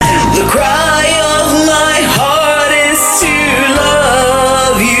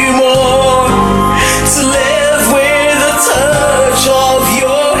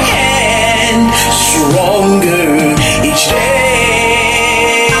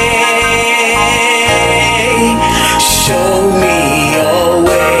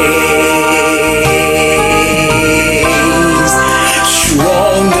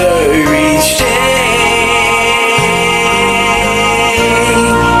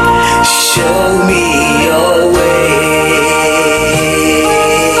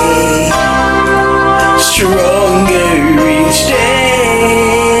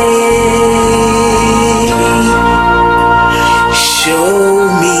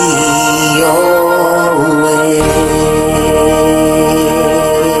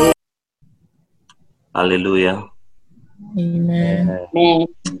Hallelujah. Amen.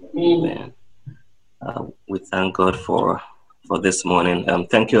 Amen. We thank God for this morning.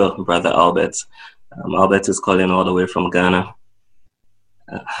 Thank you, Brother Albert. Albert is calling all the way from Ghana.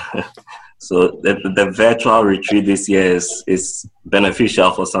 So the virtual retreat this year is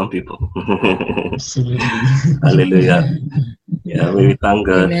beneficial for some people. Hallelujah. Yeah, we thank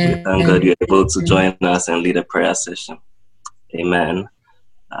God. Amen. We thank God you're able to join us and lead a prayer session. Amen.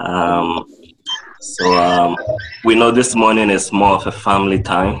 So we know this morning is more of a family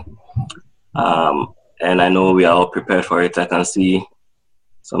time. And I know we are all prepared for it. I can see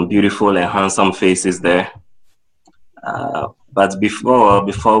some beautiful and handsome faces there. But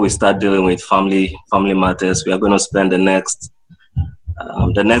before we start dealing with family matters, we are going to spend the next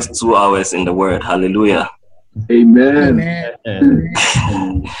 2 hours in the Word. Hallelujah. Amen.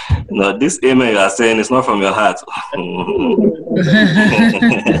 No, this amen you are saying is not from your heart.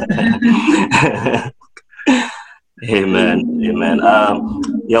 Amen. Amen.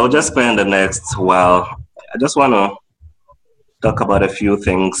 We'll just spend the next while. I just want to talk about a few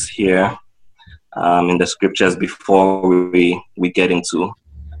things here in the scriptures before we get into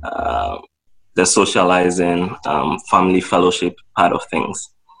the socializing, family fellowship part of things.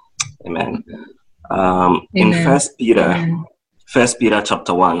 Amen. In First Peter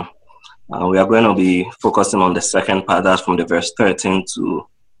chapter 1, we are going to be focusing on the second part, that's from the verse 13 to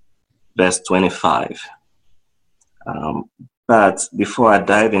verse 25. But before I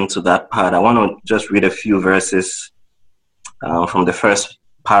dive into that part, I want to just read a few verses from the first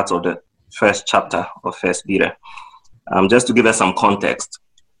part of the first chapter of First Peter, just to give us some context.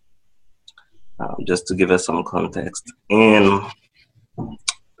 In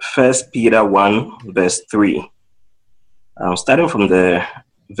First Peter 1, verse 3, starting from the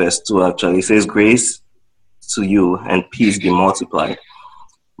verse 2, actually, it says, "Grace to you and peace be multiplied.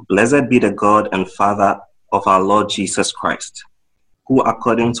 Blessed be the God and Father of our Lord Jesus Christ, who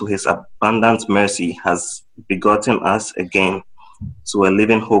according to his abundant mercy has begotten us again to a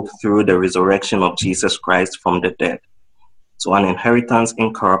living hope through the resurrection of Jesus Christ from the dead, to an inheritance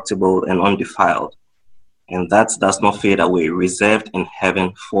incorruptible and undefiled, and that does not fade away, reserved in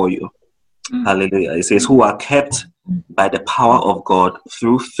heaven for you." Hallelujah. It says, "Who are kept by the power of God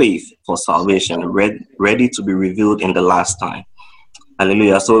through faith for salvation, ready to be revealed in the last time."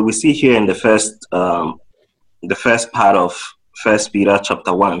 Hallelujah. So we see here in the first part of First Peter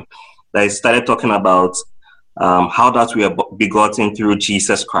chapter 1 that it started talking about how that we are begotten through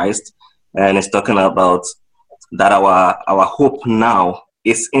Jesus Christ, and it's talking about that our hope now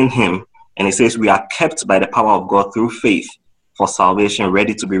is in him, and it says we are kept by the power of God through faith for salvation,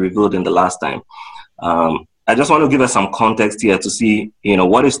 ready to be revealed in the last time. I just want to give us some context here to see,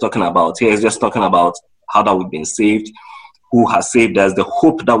 what it's talking about. Here is just talking about how that we've been saved, who has saved us, the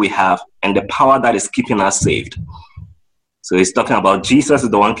hope that we have, and the power that is keeping us saved. So it's talking about Jesus is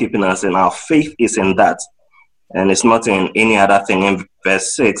the one keeping us, and our faith is in that. And it's not in any other thing. In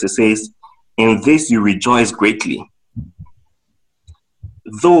verse 6, it says, "In this you rejoice greatly,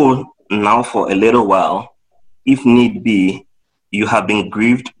 though now for a little while, if need be, you have been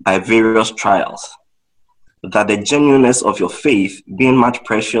grieved by various trials, that the genuineness of your faith, being much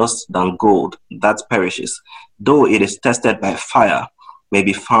precious than gold that perishes, though it is tested by fire, may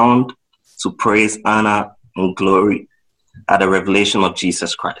be found to praise, honor, and glory at the revelation of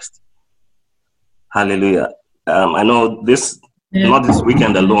Jesus Christ." Hallelujah. I know this, not this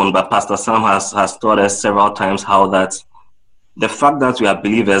weekend alone, but Pastor Sam has taught us several times how that the fact that we are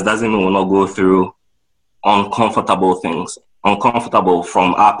believers doesn't mean we'll not go through uncomfortable things, uncomfortable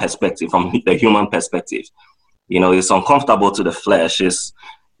from our perspective, from the human perspective. It's uncomfortable to the flesh. It's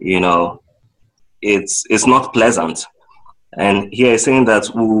not pleasant. And here it's saying that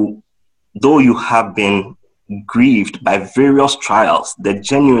though you have been grieved by various trials, the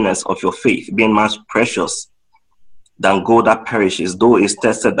genuineness of your faith, being much precious than gold that perishes, though it's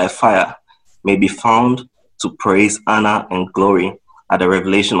tested by fire, may be found to praise, honor, and glory at the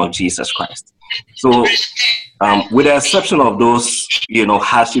revelation of Jesus Christ. So, with the exception of those,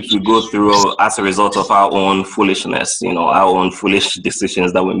 hardships we go through as a result of our own foolishness, our own foolish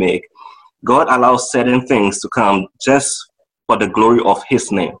decisions that we make, God allows certain things to come just for the glory of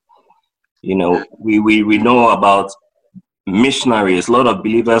his name. We know about missionaries, a lot of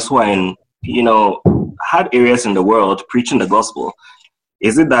believers who are in, hard areas in the world preaching the gospel.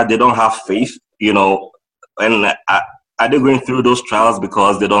 Is it that they don't have faith, and are they going through those trials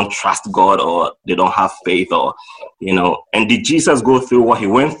because they don't trust God, or they don't have faith, or, and did Jesus go through what he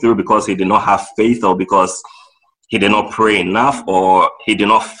went through because he did not have faith, or because he did not pray enough, or he did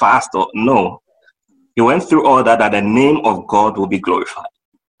not fast? Or no, he went through all that the name of God will be glorified.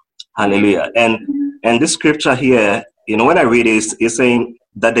 Hallelujah. And And this scripture here, when I read it, it's saying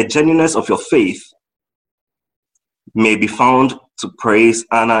that the genuineness of your faith may be found to praise,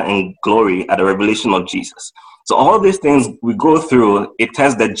 honor, and glory at the revelation of Jesus. So all these things we go through, it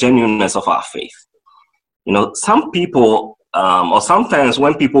tests the genuineness of our faith. Some people, or sometimes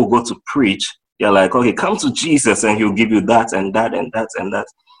when people go to preach, they're like, okay, come to Jesus and he'll give you that and that and that and that.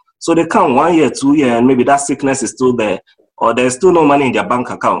 So they come 1 year, 2 years, and maybe that sickness is still there, or there's still no money in their bank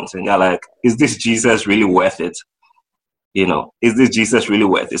account. And they're like, is this Jesus really worth it? Is this Jesus really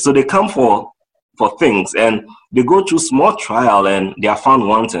worth it? So they come for things, and they go through small trial, and they are found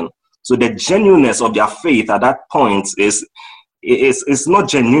wanting. So the genuineness of their faith at that point is not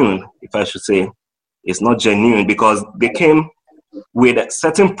genuine, if I should say. It's not genuine because they came with a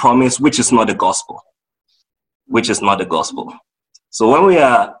certain promise, which is not the gospel. So when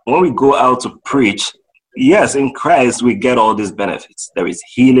we go out to preach, yes, in Christ we get all these benefits. There is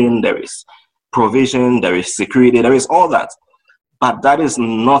healing, there is provision, there is security, there is all that. But that is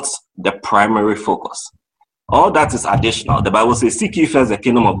not the primary focus. All that is additional. The Bible says, seek ye first the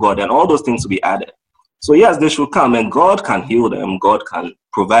kingdom of God, and all those things will be added. So yes, they should come, and God can heal them, God can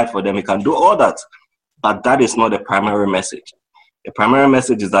provide for them, he can do all that. But that is not the primary message. The primary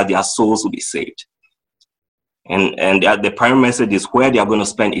message is that their souls will be saved. And the primary message is where they are going to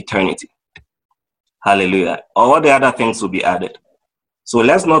spend eternity. Hallelujah. All the other things will be added. So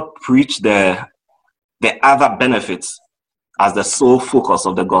let's not preach the other benefits as the sole focus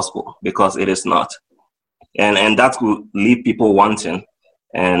of the gospel, because it is not. And that will leave people wanting.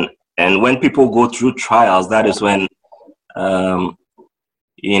 And when people go through trials, that is when the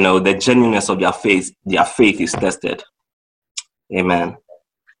genuineness of their faith is tested. Amen.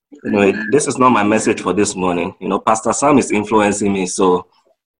 Anyway, this is not my message for this morning. Pastor Sam is influencing me, so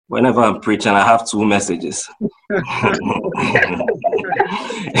whenever I'm preaching, I have 2 messages.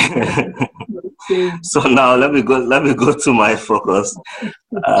 So now let me go to my focus.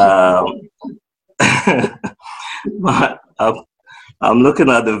 I'm looking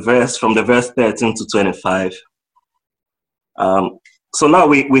at the verse from the verse 13 to 25. So now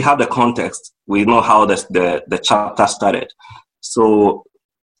we have the context. We know how the chapter started. So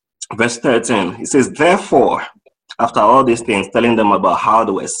verse 13, it says, therefore, after all these things, telling them about how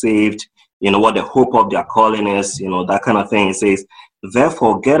they were saved, what the hope of their calling is, that kind of thing. It says,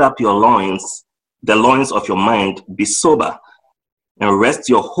 therefore, get up your loins, the loins of your mind, be sober, and rest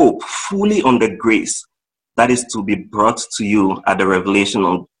your hope fully on the grace that is to be brought to you at the revelation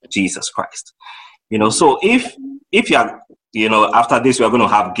of Jesus Christ. So if you are, after this, we are going to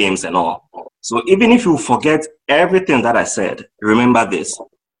have games and all. So even if you forget everything that I said, remember this.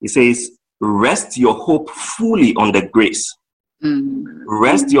 It says, rest your hope fully on the grace.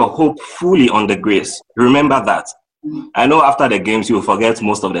 Rest your hope fully on the grace. Remember that. I know after the games, you'll forget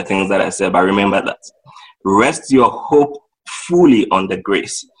most of the things that I said, but remember that. Rest your hope fully on the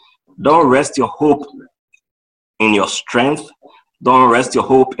grace. Don't rest your hope in your strength. Don't rest your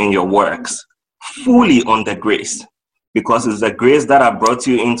hope in your works. Fully on the grace. Because it's the grace that has brought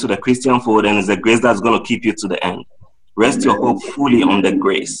you into the Christian fold, and it's the grace that's going to keep you to the end. Rest your hope fully on the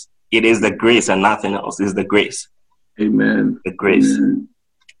grace. It is the grace and nothing else. It's the grace. Amen. The grace. Amen.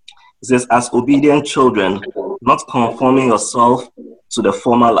 It says, as obedient children, not conforming yourself to the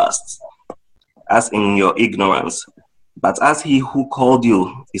former lusts, as in your ignorance, but as he who called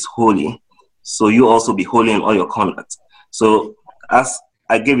you is holy, so you also be holy in all your conduct. So as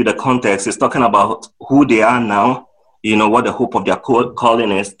I gave you the context, it's talking about who they are now, what the hope of their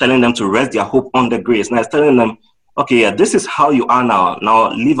calling is, telling them to rest their hope on the grace. Now it's telling them, okay, yeah, this is how you are now.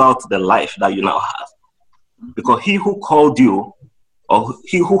 Now live out the life that you now have. Because he who called you, or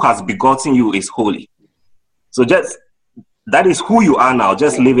he who has begotten you, is holy. So that is who you are now.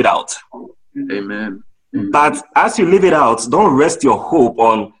 Just live it out. Amen. But as you live it out, don't rest your hope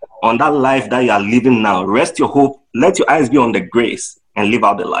on that life that you are living now. Rest your hope. Let your eyes be on the grace and live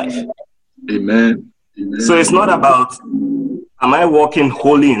out the life. Amen. So it's not about, am I walking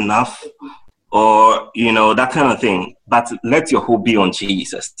holy enough? Or, that kind of thing. But let your hope be on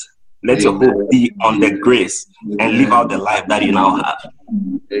Jesus. Let your hope be on the grace and live out the life that you now have.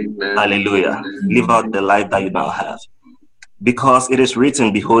 Amen. Hallelujah. Live out the life that you now have. Because it is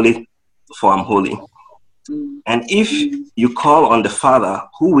written, be holy, for I'm holy. And if you call on the Father,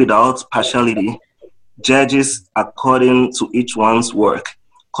 who without partiality judges according to each one's work,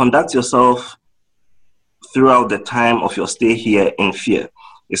 conduct yourself throughout the time of your stay here in fear.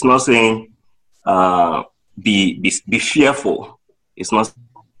 It's not saying be fearful. It's not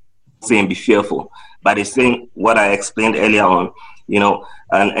saying be fearful, but it's saying what I explained earlier on,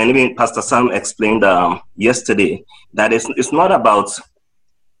 and even Pastor Sam explained yesterday that it's not about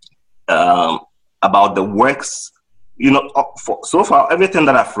about the works. So far, everything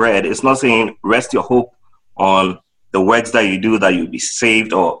that I've read is not saying rest your hope on the works that you do, that you'll be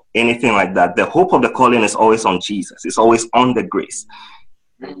saved or anything like that. The hope of the calling is always on Jesus. It's always on the grace.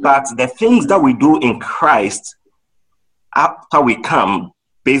 But the things that we do in Christ after we come,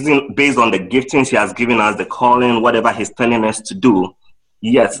 based on the giftings he has given us, the calling, whatever he's telling us to do,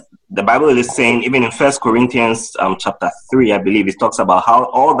 yes, the Bible is saying, even in 1 Corinthians chapter 3, I believe, it talks about how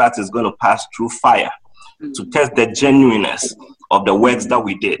all that is going to pass through fire to test the genuineness of the works that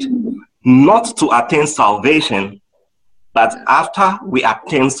we did. Not to attain salvation, but after we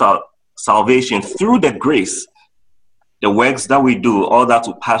attain salvation through the grace, the works that we do, all that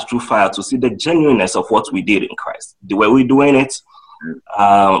will pass through fire to see the genuineness of what we did in Christ. Were we doing it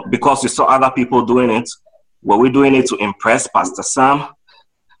because we saw other people doing it? Were we doing it to impress Pastor Sam?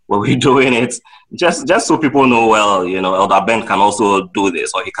 Were we doing it just so people know, well, Elder Ben can also do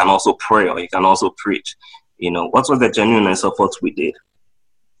this, or he can also pray, or he can also preach? What was the genuineness of what we did?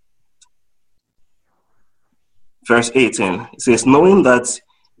 Verse 18, it says, knowing that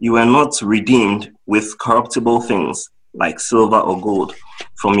you were not redeemed with corruptible things like silver or gold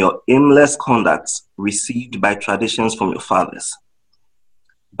from your aimless conduct received by traditions from your fathers,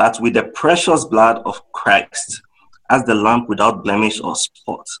 but with the precious blood of Christ as the lamb without blemish or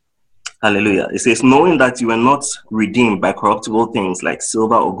spot. Hallelujah. It says, knowing that you were not redeemed by corruptible things like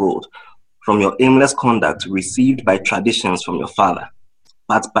silver or gold from your aimless conduct received by traditions from your father,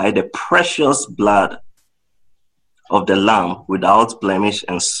 but by the precious blood of the Lamb without blemish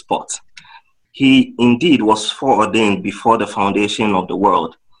and spot. He indeed was foreordained before the foundation of the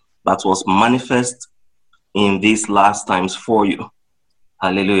world, but was manifest in these last times for you.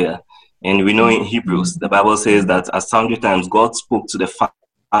 Hallelujah. And we know in Hebrews, the Bible says that at sundry times God spoke to the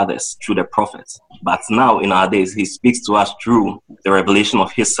fathers through the prophets, but now in our days he speaks to us through the revelation of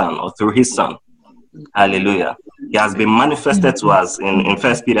his Son, or through his Son. Hallelujah. He has been manifested to us in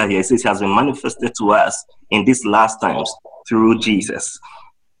 1 Peter here. It says he has been manifested to us in these last times through Jesus,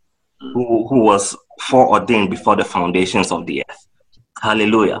 who was foreordained before the foundations of the earth.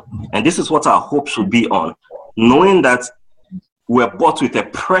 Hallelujah. And this is what our hope should be on, knowing that we're bought with a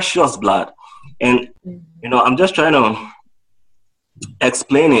precious blood. And, I'm just trying to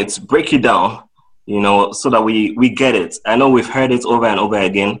explain it, break it down, so that we get it. I know we've heard it over and over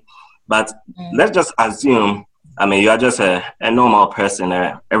again, but let's just assume, you are just a normal person,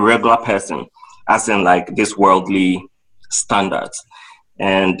 a regular person, as in like this worldly standards,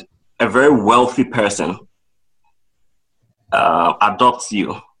 and a very wealthy person adopts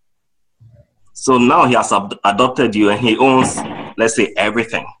you. So now he has adopted you and he owns, let's say,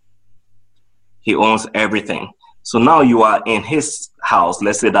 everything. He owns everything. So now you are in his house.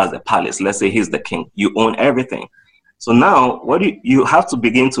 Let's say that's the palace. Let's say he's the king. You own everything. So now you have to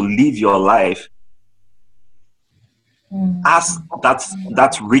begin to live your life as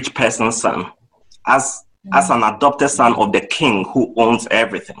that rich person's son, as an adopted son of the king who owns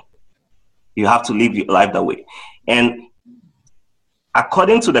everything. You have to live your life that way. And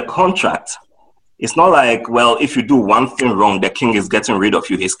according to the contract, it's not like, well, if you do one thing wrong, the king is getting rid of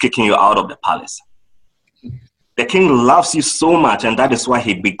you. He's kicking you out of the palace. The king loves you so much, and that is why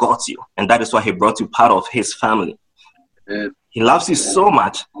he begot you. And that is why he brought you part of his family. He loves you so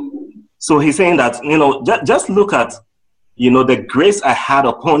much. So he's saying that, just look at, the grace I had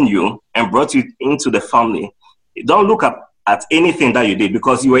upon you and brought you into the family. Don't look at anything that you did,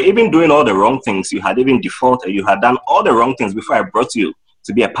 because you were even doing all the wrong things. You had even defaulted. You had done all the wrong things before I brought you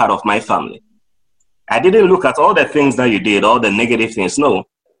to be a part of my family. I didn't look at all the things that you did, all the negative things. No,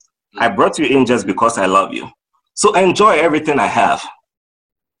 I brought you in just because I love you. So enjoy everything I have.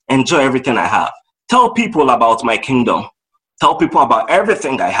 Enjoy everything I have. Tell people about my kingdom. Tell people about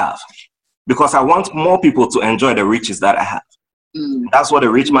everything I have, because I want more people to enjoy the riches that I have. That's what the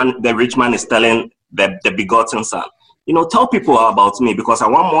rich man is telling the begotten son. Tell people about me, because I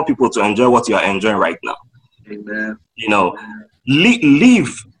want more people to enjoy what you are enjoying right now. Amen.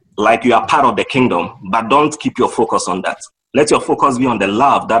 Live like you are part of the kingdom, but don't keep your focus on that. Let your focus be on the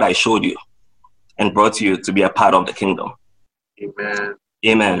love that I showed you and brought you to be a part of the kingdom. Amen.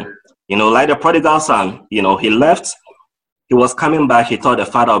 Amen. Like the prodigal son, he left. He was coming back. He thought the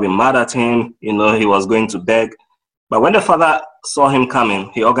father would be mad at him. He was going to beg. But when the father saw him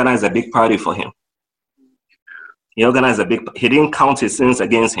coming, he organized a big party for him. He didn't count his sins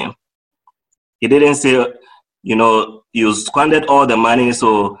against him. He didn't say, you squandered all the money,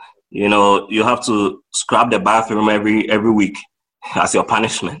 so, you have to scrub the bathroom every week as your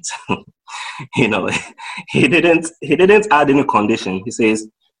punishment. He didn't add any condition. He says,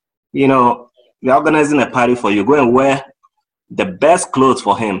 we're organizing a party for you. Go and wear the best clothes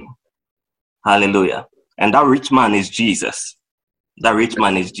for him. Hallelujah. And that rich man is Jesus. That rich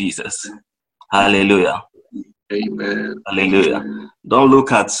man is Jesus. Hallelujah. Amen. Hallelujah. Don't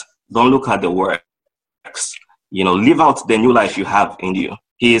look at the works. Live out the new life you have in you.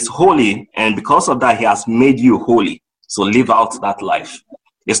 He is holy, and because of that, he has made you holy. So live out that life.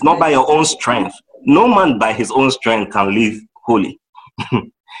 It's not by your own strength. No man by his own strength can live holy.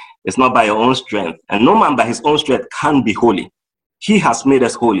 It's not by your own strength. And no man by his own strength can be holy. He has made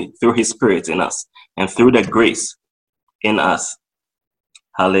us holy through his spirit in us and through the grace in us.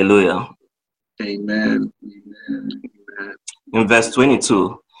 Hallelujah. Amen. In verse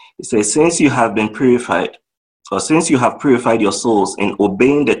 22, it says, since you have purified your souls in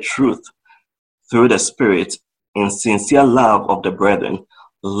obeying the truth through the Spirit, in sincere love of the brethren,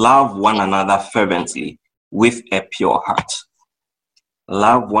 love one another fervently with a pure heart.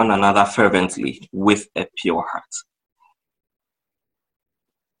 Love one another fervently with a pure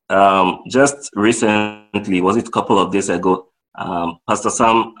heart. Just recently, was it a couple of days ago, Pastor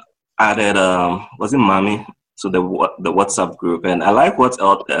Sam added, was it Mommy, to the WhatsApp group, and I like what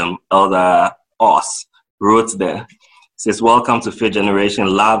Elder Oz wrote there. It says, welcome to Fifth Generation,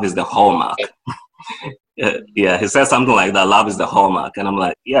 love is the hallmark. Yeah, he says something like that, love is the hallmark. And I'm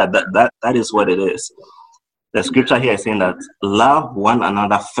like, yeah, that is what it is. The scripture here is saying that love one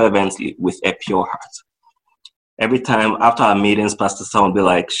another fervently with a pure heart. Every time after our meetings, Pastor Sam will be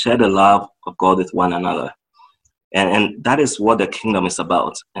like, share the love of God with one another. And that is what the kingdom is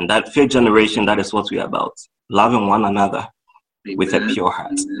about. And that Fifth Generation, that is what we are about. Loving one another with a pure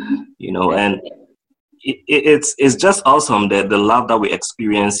heart. And it's just awesome, the love that we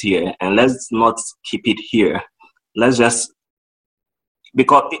experience here. And let's not keep it here. Let's just,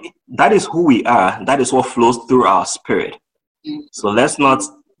 because that is who we are. That is what flows through our spirit. So let's not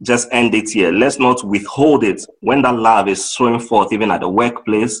just end it here. Let's not withhold it when that love is showing forth, even at the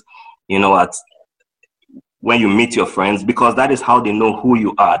workplace, when you meet your friends, because that is how they know who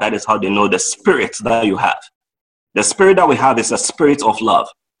you are. That is how they know the spirit that you have. The spirit that we have is a spirit of love.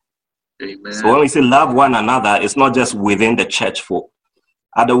 Amen. So when we say love one another, it's not just within the church folk.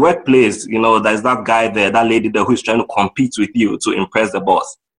 At the workplace, there's that guy there, that lady there who's trying to compete with you to impress the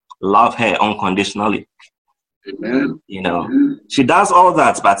boss. Love her unconditionally. Amen. She does all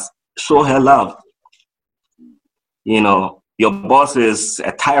that, but show her love. Your boss is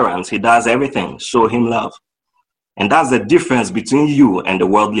a tyrant. He does everything. Show him love. And that's the difference between you and the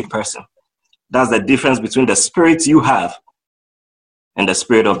worldly person. That's the difference between the spirit you have and the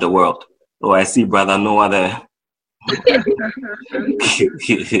spirit of the world. Oh, I see Brother Noah there.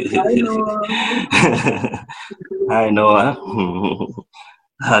 Hi, Noah.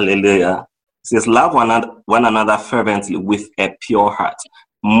 Hallelujah. It says, love one another fervently with a pure heart.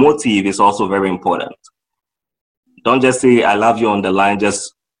 Motive is also very important. Don't just say, I love you on the line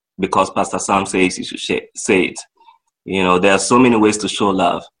just because Pastor Sam says you should say it. There are so many ways to show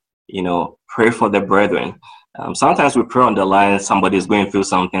love. Pray for the brethren. Sometimes we pray on the line, somebody is going through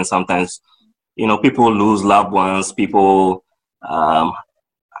something. Sometimes, people lose loved ones. People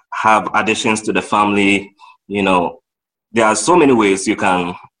have additions to the family. There are so many ways you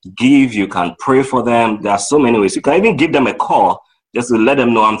can give. You can pray for them. There are so many ways. You can even give them a call just to let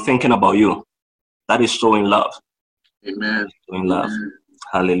them know I'm thinking about you. That is showing love. Amen. Showing love.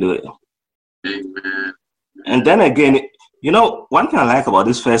 Hallelujah. Amen. And then again, one thing I like about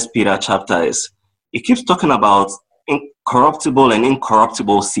this First Peter chapter is it keeps talking about incorruptible and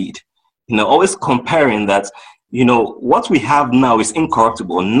incorruptible seed. Always comparing that, what we have now is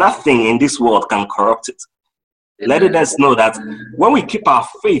incorruptible. Nothing in this world can corrupt it. Amen. Letting us know that when we keep our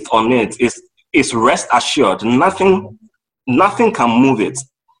faith on it, it's rest assured. Nothing can move it.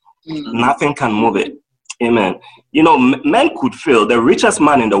 Nothing can move it. Amen. Men could fail. The richest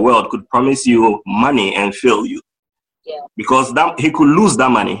man in the world could promise you money and fail you. Yeah. Because he could lose that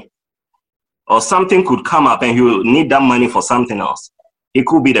money. Or something could come up and he will need that money for something else. He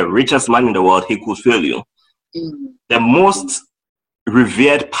could be the richest man in the world. He could fail you. The most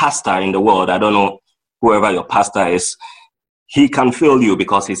revered pastor in the world, I don't know whoever your pastor is, he can fail you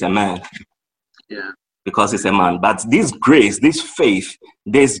because he's a man. Yeah. Because he's a man. But this grace, this faith,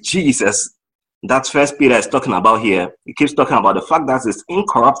 this Jesus, that First Peter is talking about here, he keeps talking about the fact that it's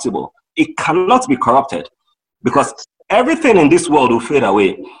incorruptible. It cannot be corrupted because everything in this world will fade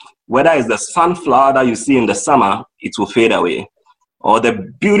away. Whether it's the sunflower that you see in the summer, it will fade away. Or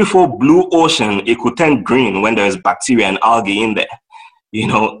the beautiful blue ocean, it could turn green when there is bacteria and algae in there.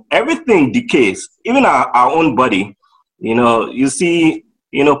 Everything decays, even our own body. You see,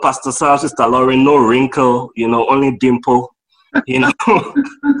 Pastor Sam, Sister Lauren, no wrinkle, only dimple.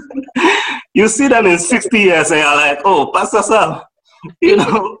 You see them in 60 years and you're like, oh, Pastor Sam, You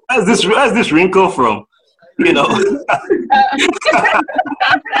know, where's this wrinkle from? You know,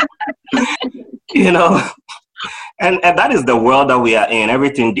 you know, and that is the world that we are in.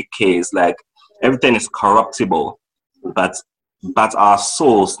 Everything decays, like everything is corruptible, but our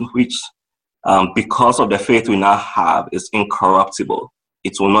souls, which because of the faith we now have, is incorruptible.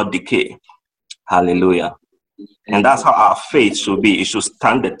 It will not decay. Hallelujah. And that's how our faith should be. It should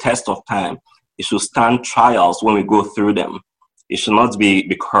stand the test of time. It should stand trials when we go through them. It should not be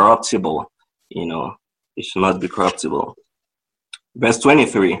corruptible. You know, it should not be corruptible. Verse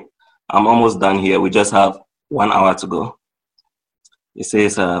 23. I'm almost done here. We just have 1 hour to go. It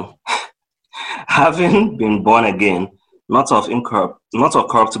says, having been born again, not of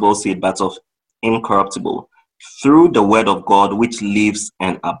corruptible seed, but of incorruptible, through the word of God, which lives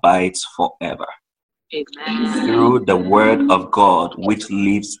and abides forever. Amen. Through the word of God, which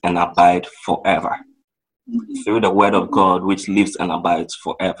lives and abides forever. Through the word of God, which lives and abides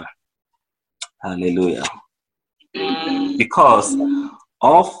forever. Hallelujah. Because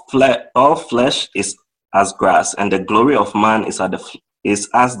all flesh is as grass, and the glory of man is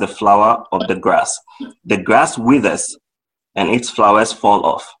as the flower of the grass. The grass withers, and its flowers fall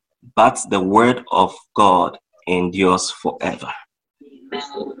off, but the word of God endures forever.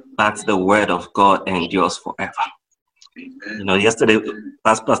 But the word of God endures forever. You know, yesterday,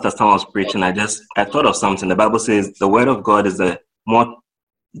 as Pastor Stan was preaching, I thought of something. The Bible says the word of God is the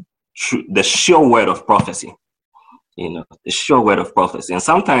sure word of prophecy. You know, the sure word of prophecy. And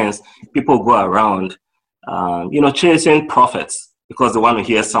sometimes people go around, chasing prophets because they want to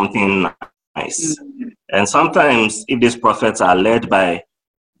hear something nice. And sometimes, if these prophets are led by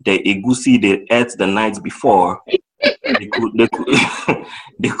the egusi they ate the night before,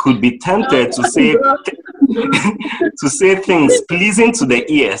 they could be tempted to say to say things pleasing to the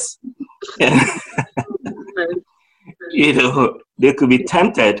ears. You know, they could be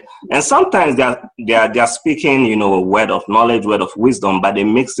tempted, and sometimes they are speaking, you know, a word of knowledge, word of wisdom, but they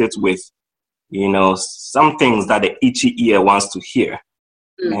mix it with, you know, some things that the itchy ear wants to hear,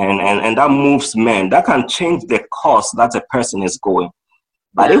 and that moves men. That can change the course that a person is going.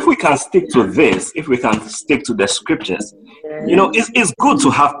 But if we can stick to this, if we can stick to the scriptures, you know, it's good to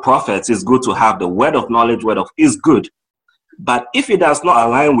have prophets. It's good to have the word of knowledge, is good. But if it does not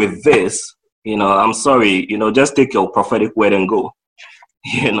align with this, you know, I'm sorry, you know, just take your prophetic word and go.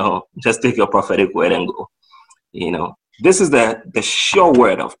 You know, just take your prophetic word and go. You know, this is the sure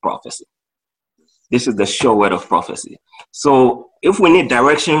word of prophecy. This is the sure word of prophecy. So if we need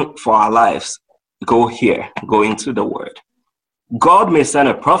direction for our lives, go here, go into the word. God may send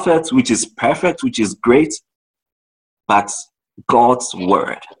a prophet, which is perfect, which is great, but God's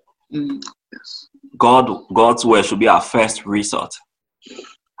word. God's word should be our first resort.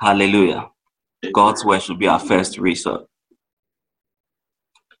 Hallelujah. God's word should be our first resort.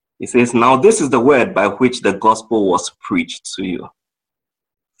 He says, now this is the word by which the gospel was preached to you.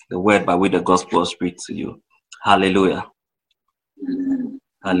 The word by which the gospel was preached to you. Hallelujah.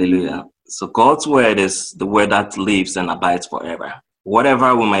 Hallelujah. So God's word is the word that lives and abides forever.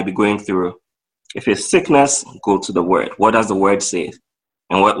 Whatever we might be going through, if it's sickness, go to the word. What does the word say?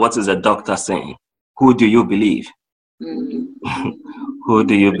 And what is the doctor saying? Who do you believe? Who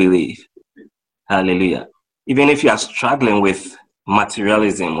do you believe? Hallelujah. Even if you are struggling with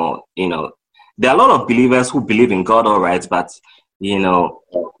materialism, or, you know, there are a lot of believers who believe in God, all right, but, you know,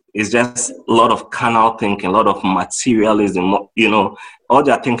 it's just a lot of carnal thinking, a lot of materialism. You know, all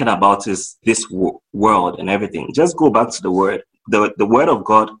they're thinking about is this world and everything. Just go back to the word. The word of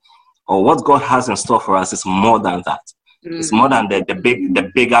God, or what God has in store for us, is more than that. It's more than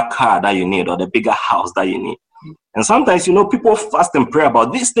the bigger car that you need, or the bigger house that you need. And sometimes, you know, people fast and pray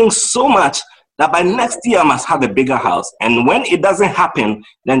about these things so much that by next year I must have a bigger house. And when it doesn't happen,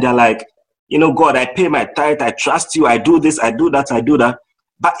 then they're like, you know, God, I pay my tithe, I trust you, I do this, I do that, I do that.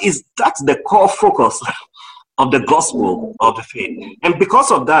 But is that the core focus of the gospel of the faith? And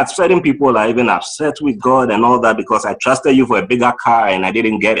because of that, certain people are even upset with God and all that, because I trusted you for a bigger car and I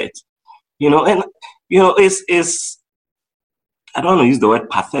didn't get it. You know, and, you know, it's I don't want to use the word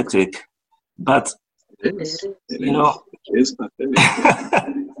pathetic, but, you know, it's pathetic.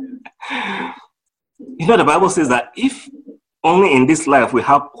 You know, the Bible says that if only in this life we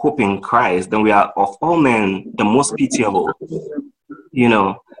have hope in Christ, then we are of all men the most pitiable. You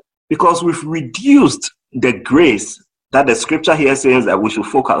know, because we've reduced the grace that the scripture here says that we should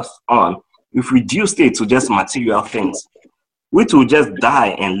focus on. We've reduced it to just material things, which will just die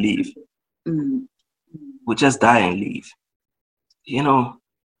and leave. We just die and leave. You know,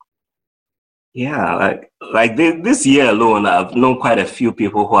 yeah, like this year alone, I've known quite a few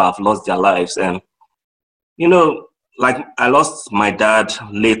people who have lost their lives. And, you know, like I lost my dad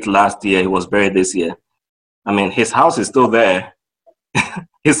late last year. He was buried this year. I mean, his house is still there.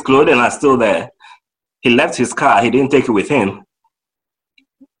 His clothing are still there. He left his car. He didn't take it with him.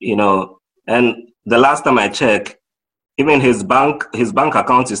 You know, and the last time I checked, even his bank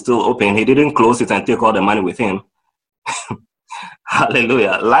account is still open. He didn't close it and take all the money with him.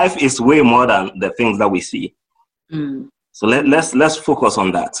 Hallelujah. Life is way more than the things that we see. So let's focus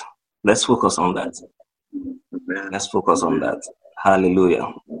on that. Let's focus on that. Let's focus on that.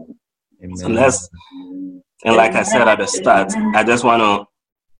 Hallelujah. Amen. So and like I said at the start, I just want to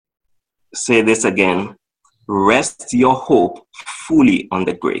say this again. Rest your hope fully on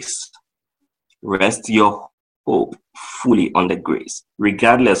the grace. Rest your hope fully on the grace.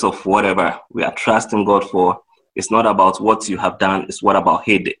 Regardless of whatever we are trusting God for, it's not about what you have done, it's what about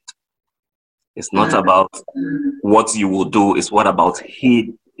He did. It's not about what you will do, it's what about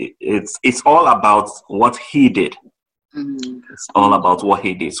He. It's all about what He did. It's all about what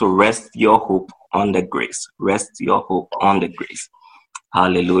He did. So rest your hope on the grace. Rest your hope on the grace.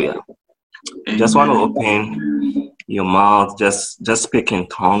 Hallelujah. Amen. Just want to open your mouth, just speak in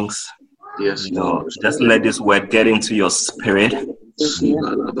tongues. Yes, You know, Lord. just let this word get into your spirit. Cry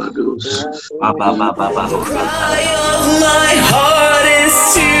of my heart is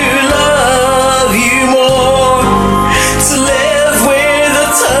to love you more, to let